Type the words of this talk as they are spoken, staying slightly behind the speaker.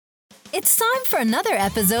It's time for another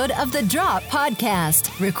episode of The Drop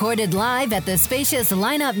Podcast, recorded live at the spacious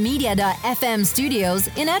lineupmedia.fm studios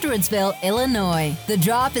in Edwardsville, Illinois. The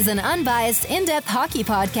Drop is an unbiased, in-depth hockey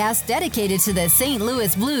podcast dedicated to the St.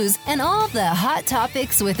 Louis Blues and all the hot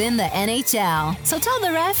topics within the NHL. So tell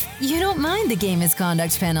the ref you don't mind the game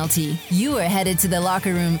misconduct penalty. You are headed to the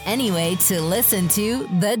locker room anyway to listen to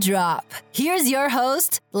The Drop. Here's your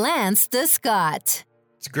host, Lance Descott.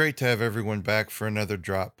 It's great to have everyone back for another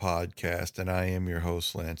Drop podcast, and I am your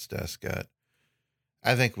host, Lance Descott.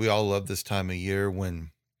 I think we all love this time of year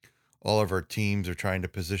when all of our teams are trying to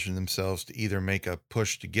position themselves to either make a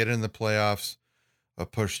push to get in the playoffs, a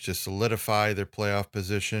push to solidify their playoff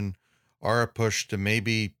position, or a push to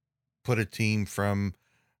maybe put a team from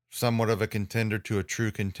somewhat of a contender to a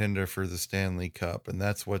true contender for the Stanley Cup. And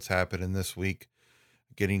that's what's happening this week,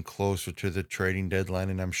 getting closer to the trading deadline,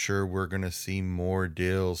 and I'm sure we're going to see more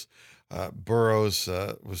deals. Burroughs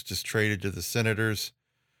was just traded to the Senators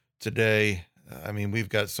today. We've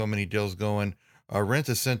got so many deals going.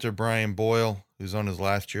 Rent-a-center Brian Boyle, who's on his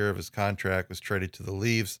last year of his contract, was traded to the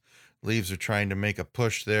Leafs. Leafs are trying to make a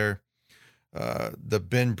push there. The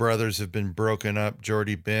Ben brothers have been broken up.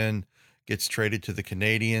 Jordy Ben gets traded to the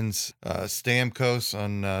Canadiens. Stamkos,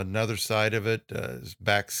 on another side of it, is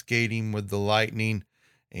back skating with the Lightning,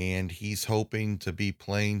 and he's hoping to be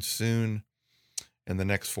playing soon in the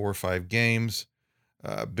next 4 or 5 games.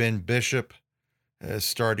 Ben Bishop is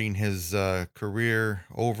starting his career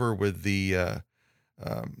over with the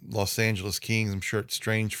Los Angeles Kings. I'm sure it's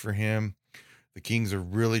strange for him. The Kings are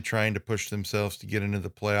really trying to push themselves to get into the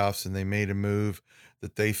playoffs, and they made a move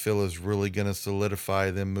that they feel is really going to solidify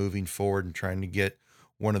them moving forward and trying to get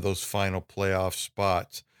one of those final playoff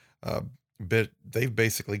spots. They've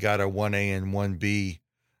basically got a 1A and 1B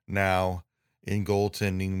now in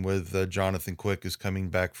goaltending with Jonathan Quick, who's coming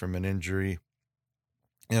back from an injury.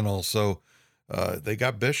 And also they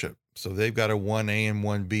got Bishop. So they've got a 1A and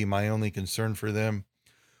 1B. My only concern for them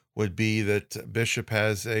would be that Bishop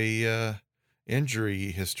has a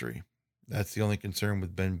injury history. That's the only concern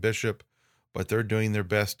with Ben Bishop, but they're doing their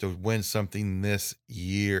best to win something this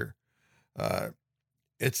year.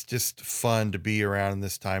 It's just fun to be around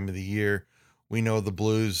this time of the year. We know the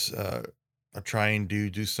Blues are trying to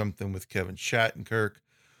do something with Kevin Shattenkirk.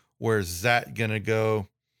 Where's that going to go?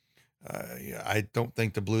 I don't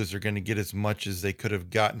think the Blues are going to get as much as they could have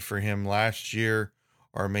gotten for him last year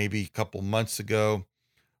or maybe a couple months ago,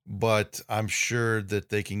 but I'm sure that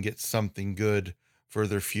they can get something good for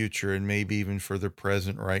their future and maybe even for their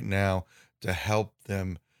present right now to help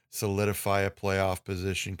them solidify a playoff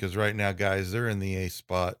position. Because right now, guys, they're in the A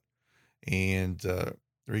spot, and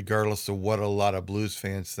regardless of what a lot of Blues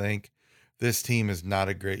fans think, this team is not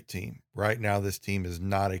a great team. Right now, this team is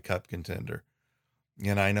not a cup contender.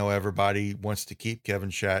 And I know everybody wants to keep Kevin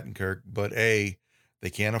Shattenkirk, but A, they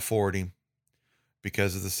can't afford him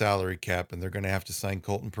because of the salary cap, and they're going to have to sign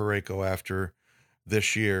Colton Parayko after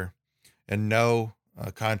this year. And no,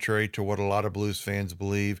 contrary to what a lot of Blues fans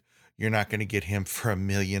believe, you're not going to get him for $1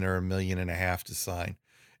 million or $1.5 million to sign.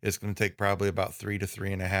 It's going to take probably about $3 to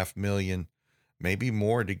 $3.5 million, maybe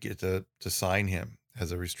more, to get to sign him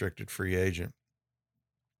as a restricted free agent.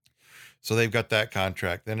 So they've got that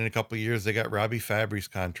contract. Then in a couple of years, they got Robbie Fabry's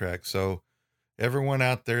contract. So everyone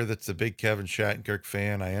out there that's a big Kevin Shattenkirk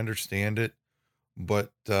fan, I understand it,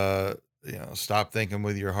 but stop thinking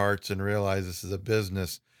with your hearts and realize this is a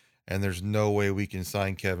business, and there's no way we can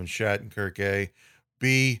sign Kevin Shattenkirk. A,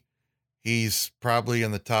 B, he's probably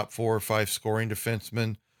in the top 4 or 5 scoring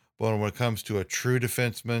defensemen, but when it comes to a true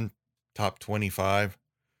defenseman, top 25.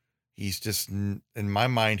 He's just, in my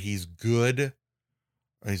mind, he's good.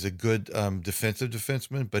 He's a good defensive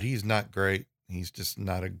defenseman, but he's not great. He's just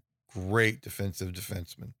not a great defensive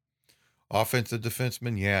defenseman. Offensive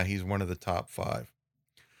defenseman, yeah, he's one of the top 5.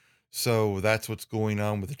 So that's what's going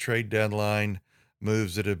on with the trade deadline,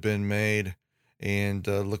 moves that have been made, and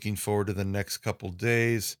looking forward to the next couple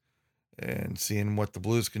days and seeing what the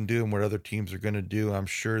Blues can do and what other teams are going to do. I'm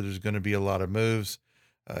sure there's going to be a lot of moves.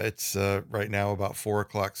 It's right now about 4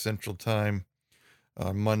 o'clock Central Time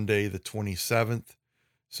on Monday, the 27th.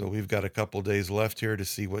 So we've got a couple days left here to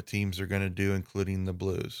see what teams are going to do, including the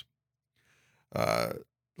Blues.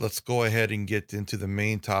 Let's go ahead and get into the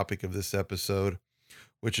main topic of this episode,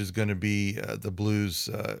 which is going to be the Blues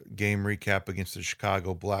game recap against the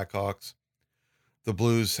Chicago Blackhawks. The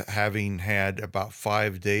Blues, having had about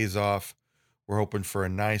 5 days off, we're hoping for a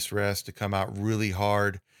nice rest to come out really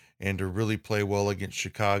hard and to really play well against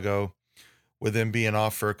Chicago. With them being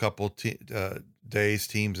off for a couple days,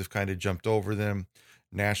 teams have kind of jumped over them.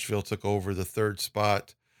 Nashville took over the 3rd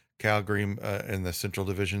spot. Calgary in the Central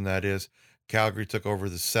Division, that is. Calgary took over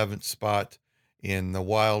the 7th spot in the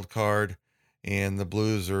wild card, and the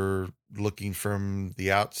Blues are looking from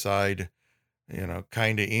the outside,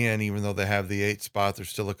 kind of in, even though they have the 8th spot. They're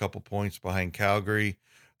still a couple points behind Calgary.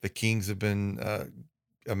 The Kings have been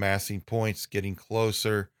amassing points, getting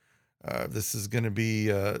closer. This is going to be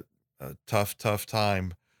a tough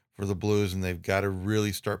time for the Blues, and they've got to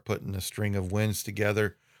really start putting a string of wins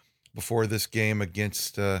together before this game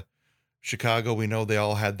against Chicago. We know they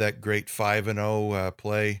all had that great 5-0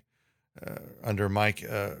 play under Mike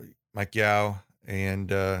Yao,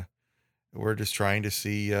 and we're just trying to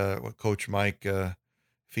see what Coach Mike, if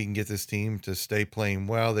he can get this team to stay playing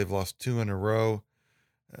well. They've lost 2 in a row,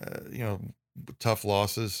 tough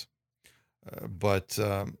losses, but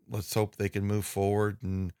let's hope they can move forward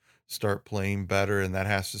and start playing better, and that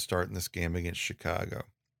has to start in this game against Chicago.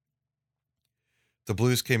 The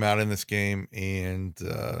Blues came out in this game, and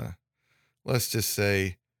let's just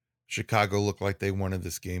say Chicago looked like they wanted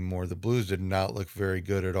this game more. The Blues did not look very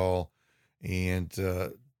good at all, and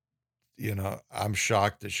I'm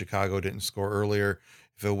shocked that Chicago didn't score earlier.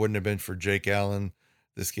 If it wouldn't have been for Jake Allen,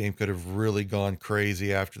 this game could have really gone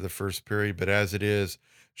crazy after the first period, but as it is,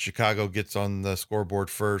 Chicago gets on the scoreboard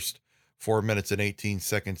first, 4 minutes and 18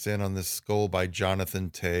 seconds in on this goal by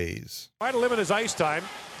Jonathan Toews. Trying to limit his ice time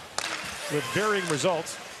with varying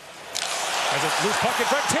results. As a loose puck in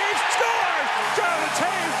front, Toews scores! Jonathan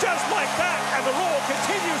Toews just like that, and the roll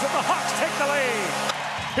continues and the Hawks take the lead.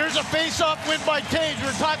 Here's a face-off win by Toews.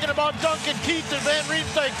 We're talking about Duncan Keith and Van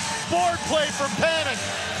Riemsdyk. Board play from Panic.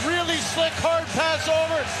 Really slick, hard pass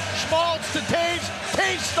over. Schmaltz to Toews.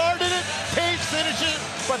 Toews started it. Toews finishes it.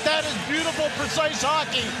 But that is beautiful, precise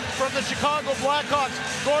hockey from the Chicago Blackhawks.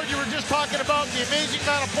 Gord, you were just talking about the amazing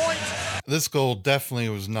amount of points. This goal definitely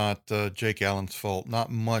was not Jake Allen's fault. Not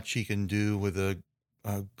much he can do with a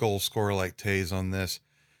goal scorer like Toews on this.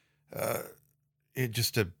 It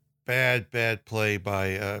just a bad play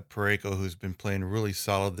by Parayko, who's been playing really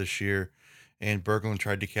solid this year, and Berglund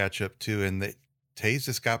tried to catch up too, and Toews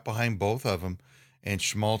just got behind both of them, and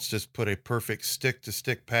Schmaltz just put a perfect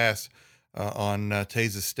stick-to-stick pass on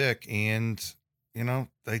Toews' stick, and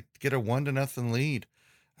they get a 1-0 lead.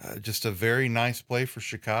 Just a very nice play for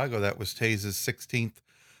Chicago. That was Toews' 16th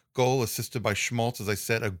goal, assisted by Schmaltz. As I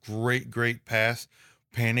said, a great pass.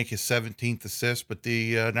 Panic, his 17th assist, but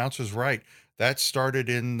the announcer's right. That started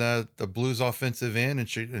in the Blues offensive end,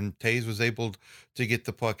 and Toews was able to get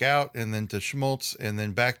the puck out, and then to Schmaltz, and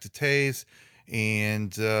then back to Toews,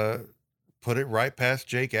 and put it right past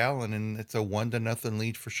Jake Allen, and it's a 1-0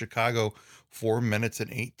 lead for Chicago. 4 minutes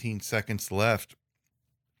and 18 seconds left.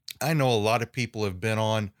 I know a lot of people have been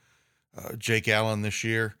on Jake Allen this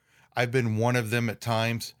year. I've been one of them at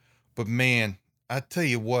times, but man, I tell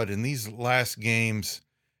you what, in these last games,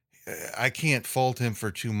 I can't fault him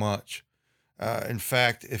for too much. In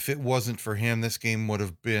fact, if it wasn't for him, this game would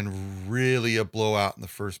have been really a blowout in the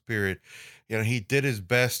first period. He did his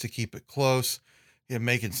best to keep it close,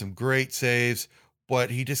 making some great saves,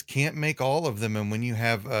 but he just can't make all of them. And when you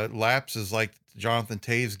have lapses like Jonathan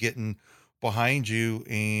Toews getting behind you,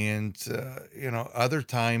 and other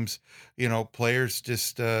times, players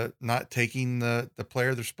just not taking the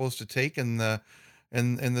player they're supposed to take in the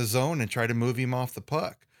zone and try to move him off the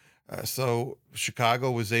puck. So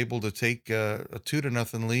Chicago was able to take a 2-0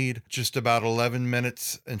 lead just about 11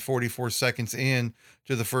 minutes and 44 seconds in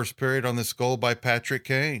to the first period on this goal by Patrick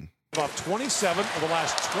Kane. About 27 of the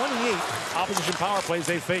last 28 opposition power plays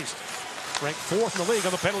they faced. Ranked 4th in the league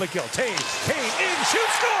on the penalty kill. Toews, Kane in,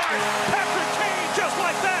 shoots, scores! Patrick Kane just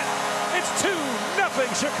like that. It's 2-0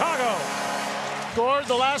 Chicago. Gord,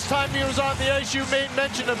 the last time he was on the ice, you made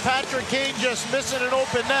mention of Patrick Kane just missing an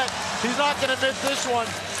open net. He's not going to miss this one.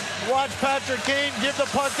 Watch Patrick Kane give the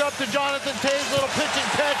puck up to Jonathan Toews, little pitch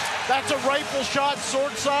and catch. That's a rifle shot,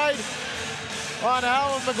 sword side on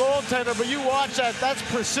Allen, the goaltender. But you watch that. That's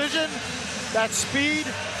precision, that's speed,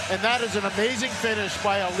 and that is an amazing finish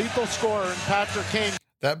by a lethal scorer in Patrick Kane.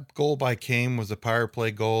 That goal by Kane was a power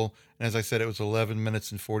play goal. And as I said, it was 11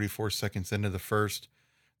 minutes and 44 seconds into the first.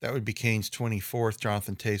 That would be Kane's 24th,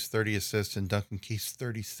 Jonathan Toews' 30 assists, and Duncan Keith's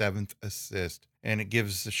 37th assist. And it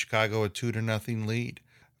gives the Chicago a 2-0 lead.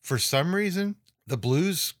 For some reason, the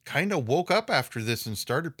Blues kind of woke up after this and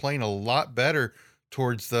started playing a lot better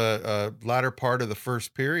towards the latter part of the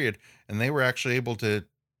first period. And they were actually able to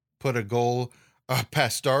put a goal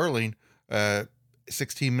past Starling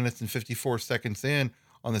 16 minutes and 54 seconds in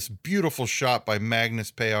on this beautiful shot by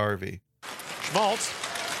Magnus Paajarvi. Schmaltz,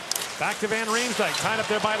 back to Van Riemsdyk, tied up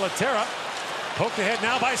there by Laterra. Poked ahead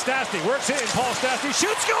now by Stastny, works in, Paul Stastny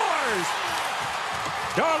shoots, scores!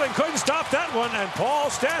 Darling couldn't stop that one, and Paul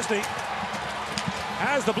Stastny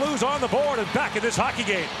has the Blues on the board and back in this hockey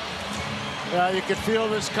game. Yeah, you can feel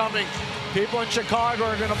this coming. People in Chicago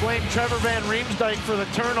are going to blame Trevor Van Riemsdyk for the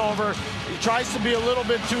turnover. He tries to be a little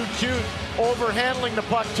bit too cute, overhandling the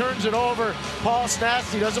puck, turns it over. Paul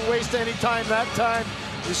Stastny doesn't waste any time that time.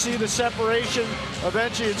 You see the separation.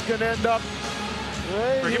 Eventually it's going to end up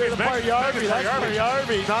right here to Pajärvi. That's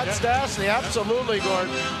Pajärvi, not Stastny. Absolutely,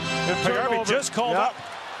 Gordon. And Pajärvi just called up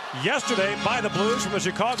yesterday by the Blues from the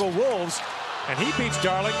Chicago Wolves, and he beats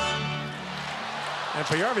Darling. And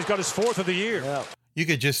Pajärvi's got his 4th of the year. Yeah. You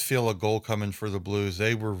could just feel a goal coming for the Blues.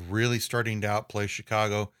 They were really starting to outplay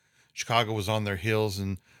Chicago. Chicago was on their heels,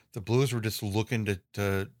 and the Blues were just looking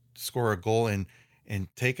to score a goal and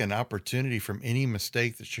take an opportunity from any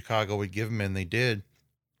mistake that Chicago would give them, and they did.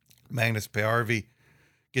 Magnus Pajärvi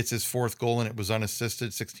gets his 4th goal, and it was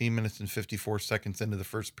unassisted, 16 minutes and 54 seconds into the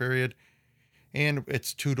first period. And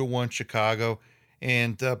it's 2-1 Chicago.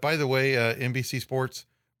 And by the way, NBC Sports,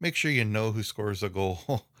 make sure you know who scores a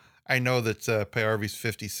goal. I know that Pajärvi's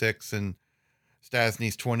 56 and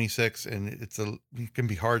Stastny's 26, and it can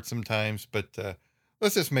be hard sometimes, but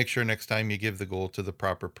let's just make sure next time you give the goal to the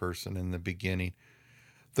proper person in the beginning.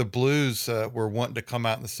 The Blues were wanting to come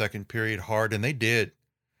out in the second period hard, and they did.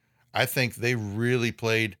 I think they really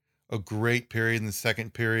played a great period in the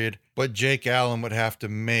second period, but Jake Allen would have to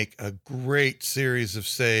make a great series of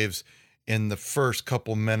saves in the first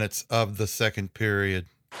couple minutes of the second period.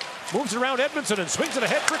 Moves around Edmondson and swings it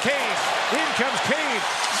ahead for Kane. In comes Kane.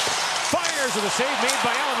 Fires with a save made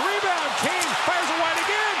by Allen. Rebound. Kane fires it wide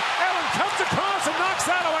again. Allen comes across and knocks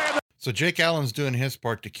that away. So Jake Allen's doing his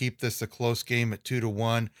part to keep this a close game at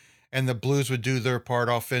 2-1, and the Blues would do their part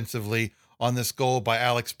offensively on this goal by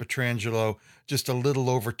Alex Pietrangelo just a little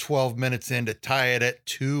over 12 minutes in to tie it at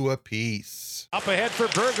 2 apiece. Up ahead for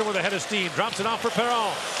Bergen with a head of steam. Drops it off for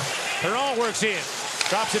Perron. Perron works in.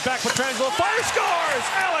 Drops it back. Pietrangelo fires, scores!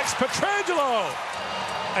 Alex Pietrangelo!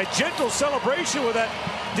 A gentle celebration with that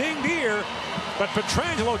dinged ear, but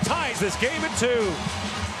Pietrangelo ties this game at 2.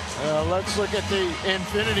 Let's look at the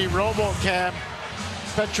Infinity RoboCam.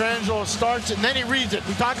 Pietrangelo starts it, and then he reads it.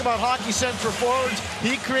 We talk about hockey sense for forwards.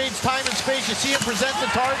 He creates time and space. You see him present the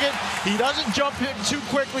target. He doesn't jump in too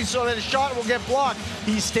quickly so that his shot will get blocked.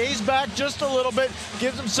 He stays back just a little bit,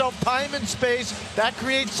 gives himself time and space. That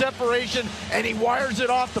creates separation, and he wires it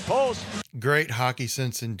off the post. Great hockey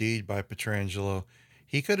sense indeed by Pietrangelo.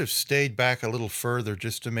 He could have stayed back a little further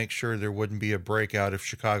just to make sure there wouldn't be a breakout if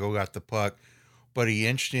Chicago got the puck. But he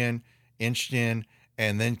inched in,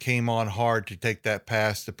 and then came on hard to take that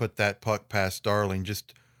pass to put that puck past Darling.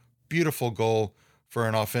 Just beautiful goal for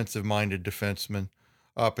an offensive-minded defenseman.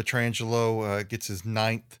 Pietrangelo gets his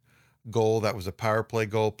 9th goal. That was a power play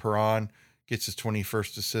goal. Perron gets his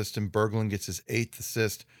 21st assist, and Berglund gets his 8th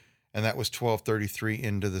assist, and that was 12:33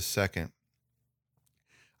 into the second.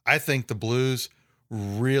 I think the Blues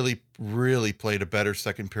really, really played a better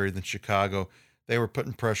second period than Chicago. They were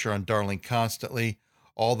putting pressure on Darling constantly,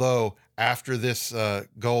 although after this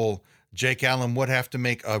goal, Jake Allen would have to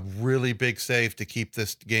make a really big save to keep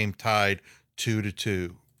this game tied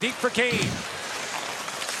 2-2. Deep for Kane.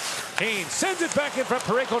 Kane sends it back in front.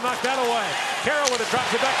 Parayko knocked that away. Carroll with it,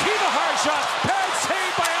 drops it back. Keep a hard shot. Pad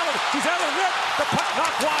saved by Allen. He's out of the net. The puck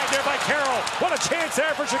knocked wide there by Carroll. What a chance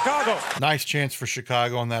there for Chicago. Nice chance for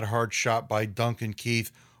Chicago on that hard shot by Duncan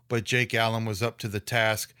Keith, but Jake Allen was up to the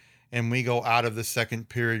task, and we go out of the second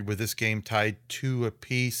period with this game tied 2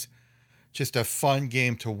 apiece. Just a fun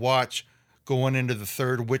game to watch going into the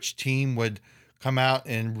third. Which team would come out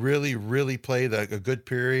and really, really play a good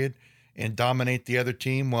period and dominate the other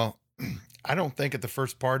team? Well, I don't think at the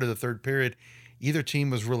first part of the third period, either team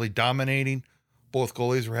was really dominating. Both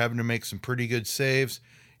goalies were having to make some pretty good saves.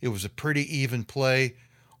 It was a pretty even play,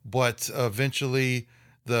 but eventually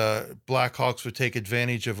the Blackhawks would take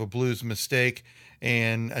advantage of a Blues mistake,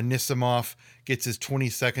 and Anisimov gets his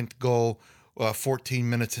 22nd goal 14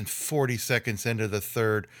 minutes and 40 seconds into the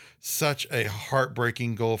third. Such a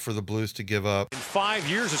heartbreaking goal for the Blues to give up. In 5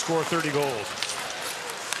 years to score 30 goals.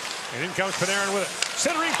 And in comes Panarin with it.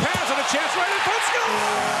 Centering pass and a chance right in front.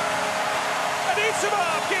 Score!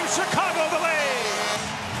 Anisimov gives Chicago the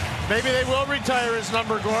lead. Maybe they will retire his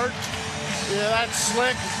number, Gord. Yeah, that's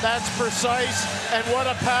slick, that's precise, and what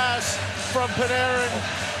a pass from Panarin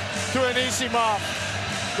to Anisimov.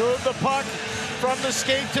 Move the puck from the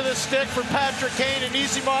skate to the stick for Patrick Kane.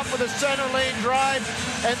 Anisimov with a center lane drive,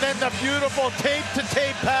 and then the beautiful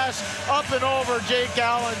tape-to-tape pass up and over Jake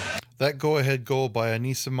Allen. That go-ahead goal by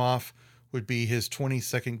Anisimov would be his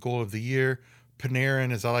 22nd goal of the year.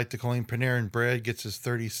 Panarin, as I like to call him, Panarin Bread, gets his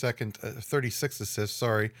 36th assist,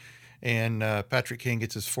 and Patrick Kane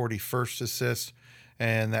gets his 41st assist.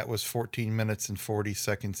 and that was 14 minutes and 40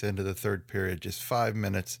 seconds into the third period. Just 5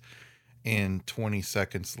 minutes and 20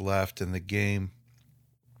 seconds left in the game.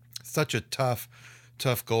 Such a tough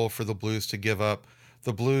goal for the Blues to give up.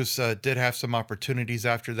 The Blues did have some opportunities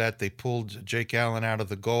after that. They pulled Jake Allen out of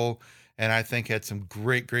the goal, and I think had some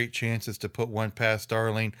great chances to put one past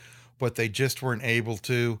Darling, but they just weren't able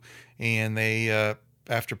to. And they,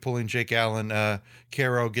 after pulling Jake Allen,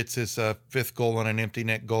 Caro gets his fifth goal on an empty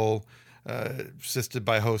net goal, assisted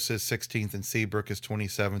by Hos's 16th and Seabrook his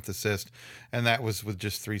 27th assist, and that was with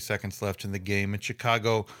just 3 seconds left in the game. And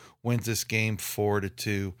Chicago wins this game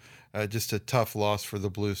 4-2. Just a tough loss for the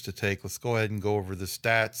Blues to take. Let's go ahead and go over the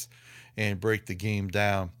stats and break the game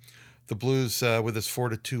down. The Blues, with this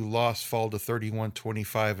 4-2 loss, fall to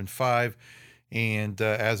 31-25-5, and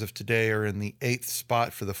as of today are in the 8th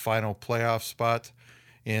spot for the final playoff spot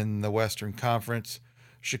in the Western Conference.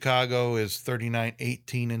 Chicago is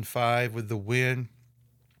 39-18-5 with the win.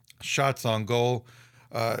 Shots on goal.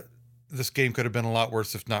 This game could have been a lot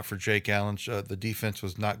worse if not for Jake Allen. The defense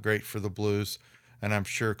was not great for the Blues, and I'm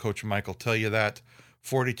sure Coach Mike will tell you that.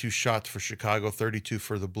 42 shots for Chicago, 32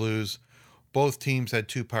 for the Blues. Both teams had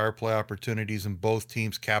 2 power play opportunities, and both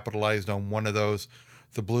teams capitalized on one of those.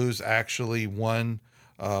 The Blues actually won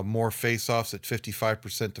more faceoffs at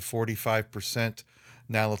 55% to 45%.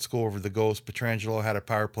 Now let's go over the goals. Pietrangelo had a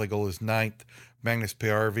power play goal, his 9th. Magnus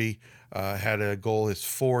Paajarvi had a goal, his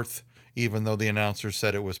 4th, even though the announcer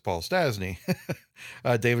said it was Paul Stastny.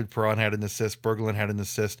 David Perron had an assist. Berglund had an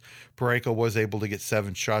assist. Parayko was able to get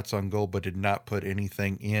 7 shots on goal, but did not put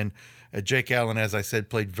anything in. Jake Allen, as I said,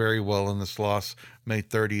 played very well in this loss, made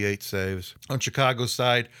 38 saves. On Chicago's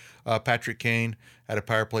side, Patrick Kane had a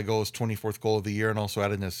power play goal, his 24th goal of the year, and also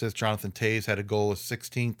had an assist. Jonathan Toews had a goal, his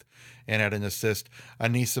 16th, and had an assist.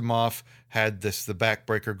 Anisimov had the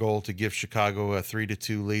backbreaker goal to give Chicago a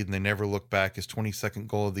 3-2 lead, and they never looked back, his 22nd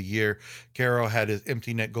goal of the year. Caro had his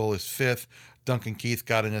empty net goal, his 5th. Duncan Keith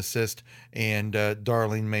got an assist, and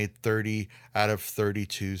Darling made 30 out of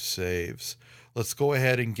 32 saves. Let's go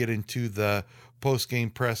ahead and get into the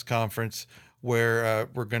post-game press conference where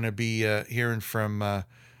we're going to be hearing from,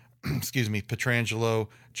 Pietrangelo,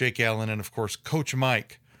 Jake Allen, and, of course, Coach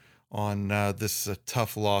Mike on this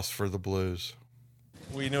tough loss for the Blues.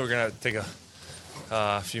 We knew we were going to take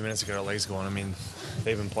a few minutes to get our legs going. I mean,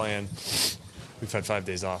 they've been playing. We've had 5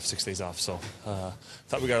 days off, 6 days off, so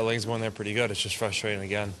thought we got our legs going there pretty good. It's just frustrating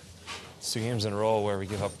again. It's 2 games in a row where we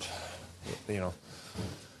give up, we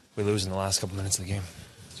lose in the last couple minutes of the game.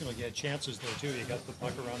 It seemed like you had chances there, too. You got the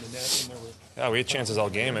puck around the net, and there were... Yeah, we had chances all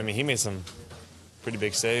game. I mean, he made some pretty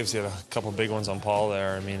big saves. He had a couple big ones on Paul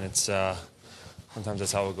there. I mean, it's sometimes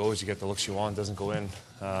that's how it goes. You get the looks you want, doesn't go in.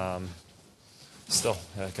 Still,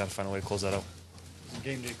 got to find a way to close that out.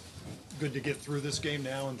 Good to get through this game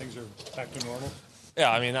now and things are back to normal?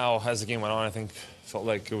 Yeah, I mean, now as the game went on, I think felt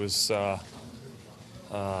like it was,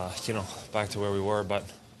 back to where we were. But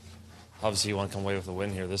obviously, you want to come away with a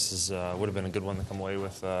win here. This is would have been a good one to come away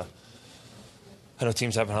with. I know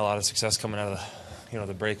teams haven't had a lot of success coming out of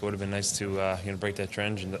the break. It would have been nice to break that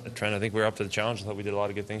trend. And the trend, I think we were up to the challenge. I thought we did a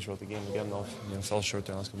lot of good things throughout the game. Again, though, fell short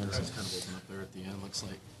there last couple minutes. Kind of opened up there at the end. Looks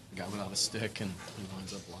like the guy without a stick and he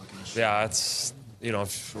winds up blocking the shot. Yeah, it's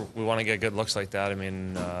if we want to get good looks like that, I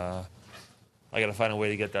mean, I got to find a way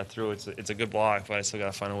to get that through. It's a good block, but I still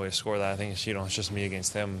got to find a way to score that. I think it's just me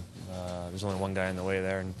against him. There's only one guy in the way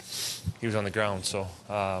there, and he was on the ground. So,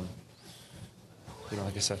 like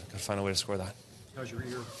I said, got to find a way to score that. How's your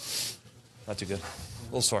ear? Not too good. A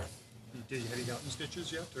little sore. Have you gotten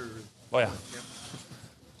stitches yet? Or? Oh yeah.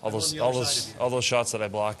 All those shots that I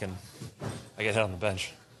block and I get hit on the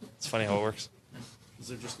bench. It's funny how it works. Is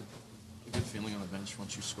there just a good feeling on the bench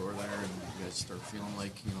once you score there and you guys start feeling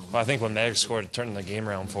like, Well, I think when Mag scored, it turned the game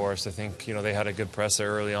around for us. I think, they had a good press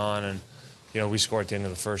there early on, and, we scored at the end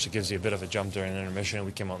of the first. It gives you a bit of a jump during intermission, and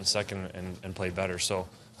we came out in the second and played better. So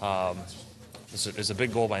it's a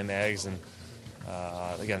big goal by Mags, and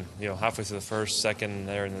again, halfway through the first, second,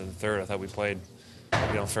 there, and then the third, I thought we played,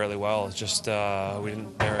 fairly well. It's just we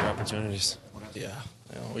didn't narrow our opportunities. Yeah,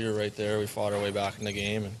 we were right there. We fought our way back in the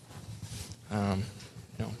game, and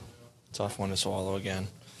tough one to swallow again.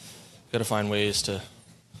 Got to find ways to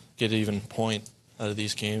get even point out of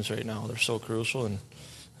these games right now. They're so crucial, and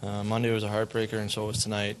Monday was a heartbreaker, and so was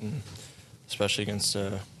tonight, and especially against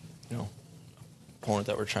opponent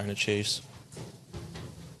that we're trying to chase.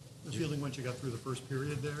 The feeling once you got through the first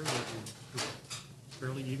period there, that you were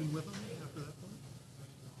fairly even with them after that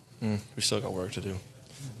point? We still got work to do.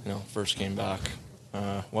 First game back.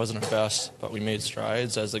 Wasn't our best, but we made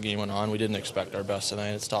strides as the game went on. We didn't expect our best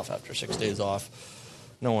tonight. It's tough after 6 days off.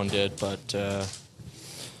 No one did, but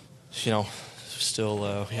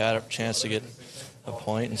still we had a chance to get a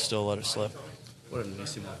point and still let it slip. What did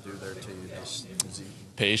Anisimov do there to you?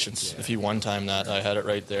 Patience. If he one-time that, I had it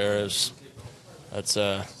right there. That's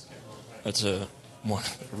a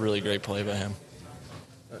really great play by him.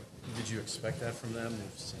 Did you expect that from them?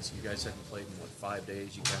 Since you guys hadn't played in 5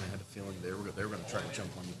 days, you kind of had a feeling they were going to try to jump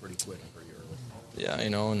on you pretty quick and pretty early. Yeah,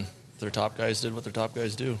 and their top guys did what their top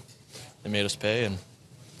guys do. They made us pay, and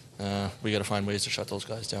we got to find ways to shut those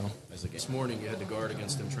guys down. This morning, you had to guard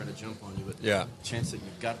against them trying to jump on you, but yeah, the chance that you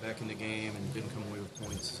got back in the game and didn't come away with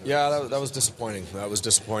points. Yeah, that was disappointing. That was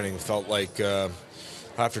disappointing. Felt like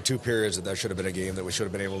after 2 periods that should have been a game that we should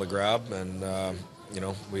have been able to grab, and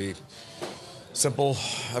we simple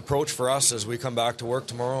approach for us as we come back to work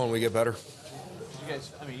tomorrow and we get better. You guys,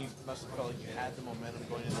 you must have felt like you had the momentum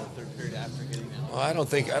going into the third period after getting that. I don't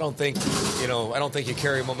think you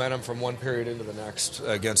carry momentum from one period into the next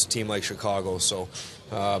against a team like Chicago. So,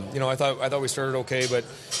 I thought we started okay, but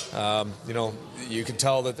you could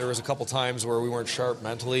tell that there was a couple times where we weren't sharp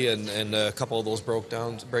mentally, and a couple of those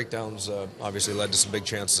breakdowns obviously led to some big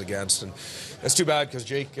chances against, and that's too bad because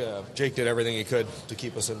Jake did everything he could to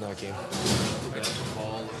keep us in that game.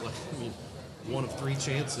 One of 3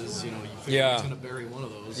 chances, you figure he's going to bury one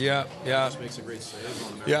of those. Yeah. He just makes a great save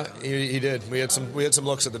on him. Yeah, he did. We had some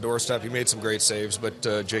looks at the doorstep. He made some great saves, but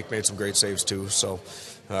Jake made some great saves too. So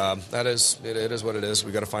it is what it is.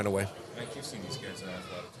 We got to find a way. I keep seeing these guys a lot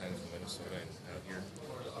of times in Minnesota and out here.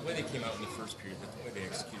 The way they came out in the first period, but the way they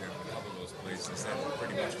executed a couple of those plays, is that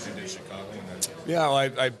pretty much did Chicago? Yeah,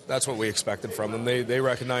 well, that's what we expected from them. They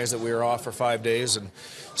recognized that we were off for 5 days, and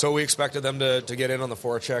so we expected them to get in on the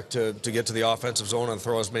forecheck, to get to the offensive zone and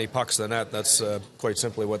throw as many pucks to the net. That's quite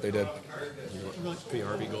simply what they did. The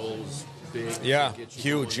RB goal was big. Yeah,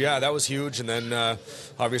 huge. Yeah, that was huge. And then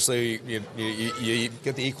obviously you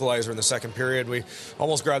get the equalizer in the second period. We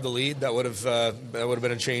almost grabbed the lead. That would have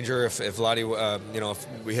been a changer if Vladdy,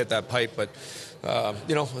 if we hit that pipe. But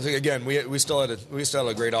again, we still had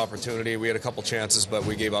a great opportunity. We had a couple chances, but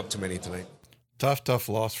we gave up too many tonight. Tough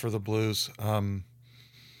loss for the Blues.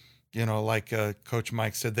 Like Coach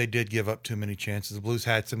Mike said, they did give up too many chances. The Blues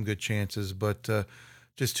had some good chances, but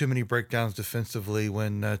just too many breakdowns defensively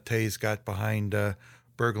when Tays got behind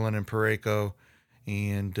Berglund and Parayko.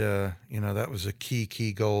 And, that was a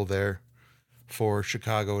key goal there for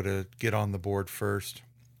Chicago to get on the board first.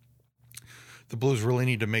 The Blues really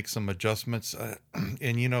need to make some adjustments.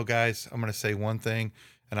 And, guys, I'm going to say one thing,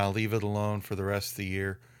 and I'll leave it alone for the rest of the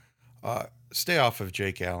year. Stay off of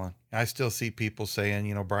Jake Allen. I still see people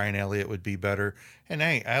saying, Brian Elliott would be better. And,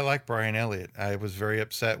 hey, I like Brian Elliott. I was very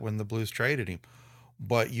upset when the Blues traded him.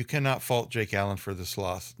 But you cannot fault Jake Allen for this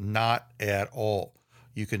loss. Not at all.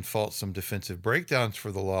 You can fault some defensive breakdowns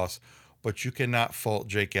for the loss, but you cannot fault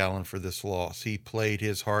Jake Allen for this loss. He played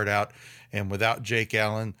his heart out, and without Jake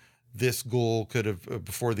Allen, this goal could have,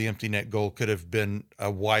 before the empty net goal, could have been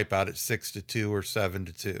a wipeout at 6-2 or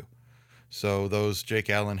 7-2. So those Jake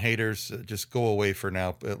Allen haters, just go away for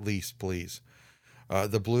now, at least, please.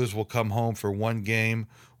 The Blues will come home for one game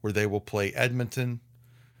where they will play Edmonton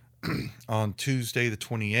on Tuesday the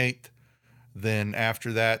 28th. Then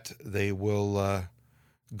after that, they will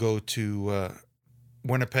go to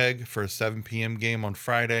Winnipeg for a 7 p.m. game on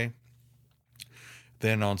Friday.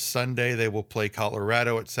 Then on Sunday, they will play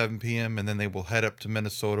Colorado at 7 p.m., and then they will head up to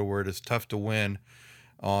Minnesota, where it is tough to win,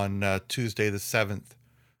 on Tuesday the 7th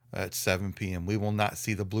at 7 p.m. We will not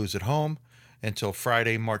see the Blues at home until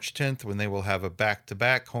Friday, March 10th, when they will have a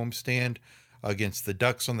back-to-back homestand against the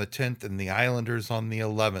Ducks on the 10th and the Islanders on the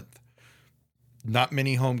 11th. Not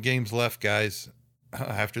many home games left, guys,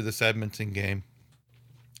 after this Edmonton game.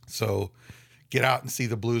 So get out and see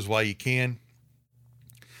the Blues while you can.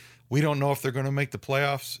 We don't know if they're going to make the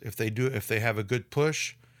playoffs. If they do, if they have a good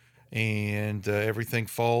push and everything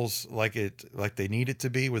falls like they need it to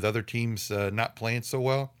be, with other teams not playing so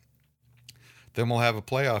well, then we'll have a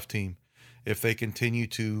playoff team. If they continue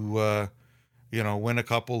to, win a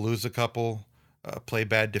couple, lose a couple, play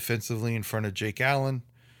bad defensively in front of Jake Allen,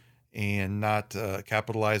 and not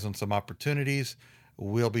capitalize on some opportunities,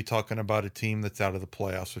 we'll be talking about a team that's out of the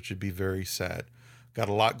playoffs, which would be very sad. Got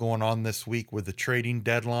a lot going on this week with the trading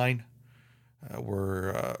deadline.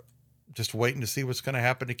 We're just waiting to see what's going to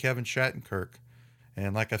happen to Kevin Shattenkirk.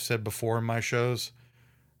 And like I've said before in my shows,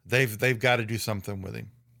 they've got to do something with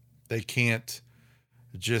him. They can't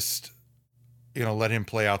just, let him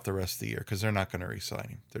play out the rest of the year, because they're not going to re-sign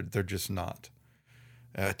him. They're just not.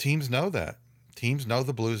 Teams know that. Teams know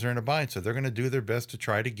the Blues are in a bind, so they're going to do their best to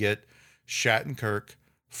try to get Shattenkirk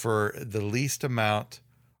for the least amount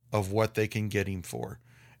of what they can get him for,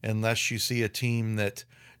 unless you see a team that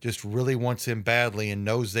just really wants him badly and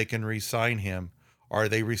knows they can re-sign him, or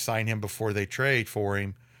they re-sign him before they trade for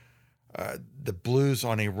him. The Blues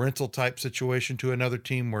on a rental type situation to another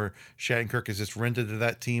team where Shattenkirk is just rented to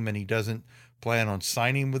that team and he doesn't plan on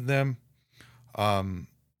signing with them. I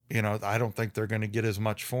don't think they're going to get as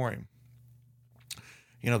much for him.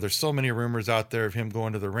 There's so many rumors out there of him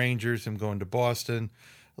going to the Rangers, him going to Boston.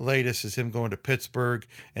 Latest is him going to Pittsburgh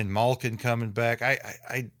and Malkin coming back.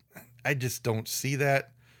 I just don't see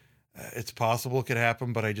that. It's possible it could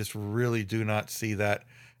happen, but I just really do not see that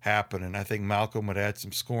happen. And I think Malcolm would add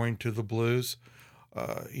some scoring to the Blues,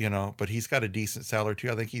 but he's got a decent salary too.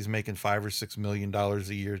 I think he's making $5 or $6 million a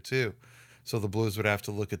year too. So the Blues would have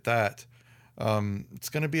to look at that. It's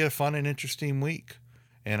going to be a fun and interesting week.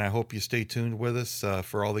 And I hope you stay tuned with us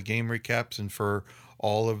for all the game recaps and for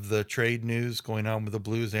all of the trade news going on with the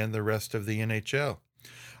Blues and the rest of the NHL.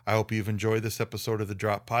 I hope you've enjoyed this episode of the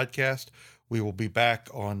Drop Podcast. We will be back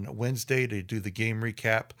on Wednesday to do the game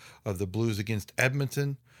recap of the Blues against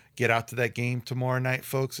Edmonton. Get out to that game tomorrow night,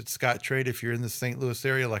 folks, at Scott Trade. If you're in the St. Louis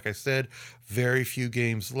area, like I said, very few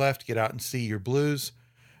games left. Get out and see your Blues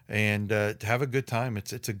and have a good time.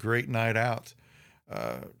 It's a great night out.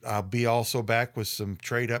 I'll be also back with some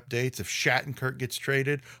trade updates. If Shattenkirk gets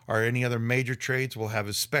traded or any other major trades, we'll have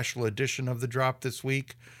a special edition of the Drop this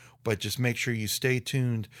week. But just make sure you stay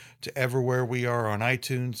tuned to everywhere we are on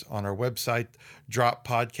iTunes, on our website,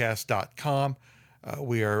 droppodcast.com.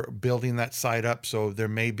 We are building that site up, so there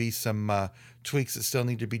may be some tweaks that still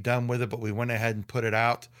need to be done with it, but we went ahead and put it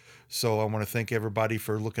out. So I want to thank everybody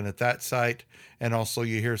for looking at that site. And also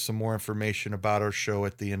you hear some more information about our show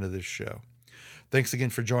at the end of this show. Thanks again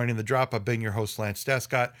for joining The Drop. I've been your host, Lance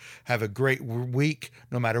Descott. Have a great week,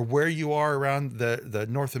 no matter where you are around the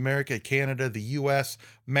North America, Canada, the U.S.,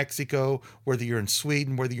 Mexico, whether you're in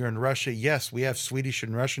Sweden, whether you're in Russia. Yes, we have Swedish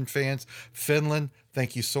and Russian fans. Finland,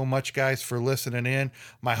 thank you so much, guys, for listening in.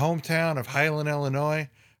 My hometown of Highland, Illinois,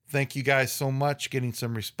 thank you guys so much. Getting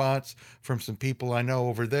some response from some people I know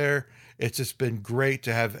over there. It's just been great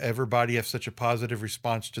to have everybody have such a positive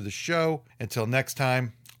response to the show. Until next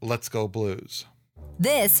time, let's go Blues.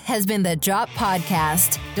 This has been the Drop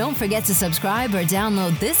Podcast. Don't forget to subscribe or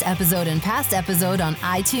download this episode and past episode on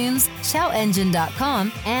iTunes,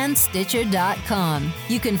 shoutengine.com, and Stitcher.com.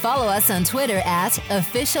 You can follow us on Twitter at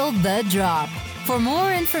 @OfficialTheDrop. For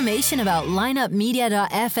more information about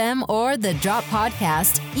lineupmedia.fm or the Drop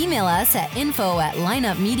Podcast, email us at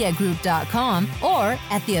info@lineupmediagroup.com or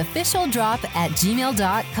at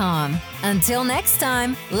theofficialdrop@gmail.com. Until next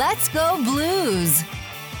time, let's go Blues!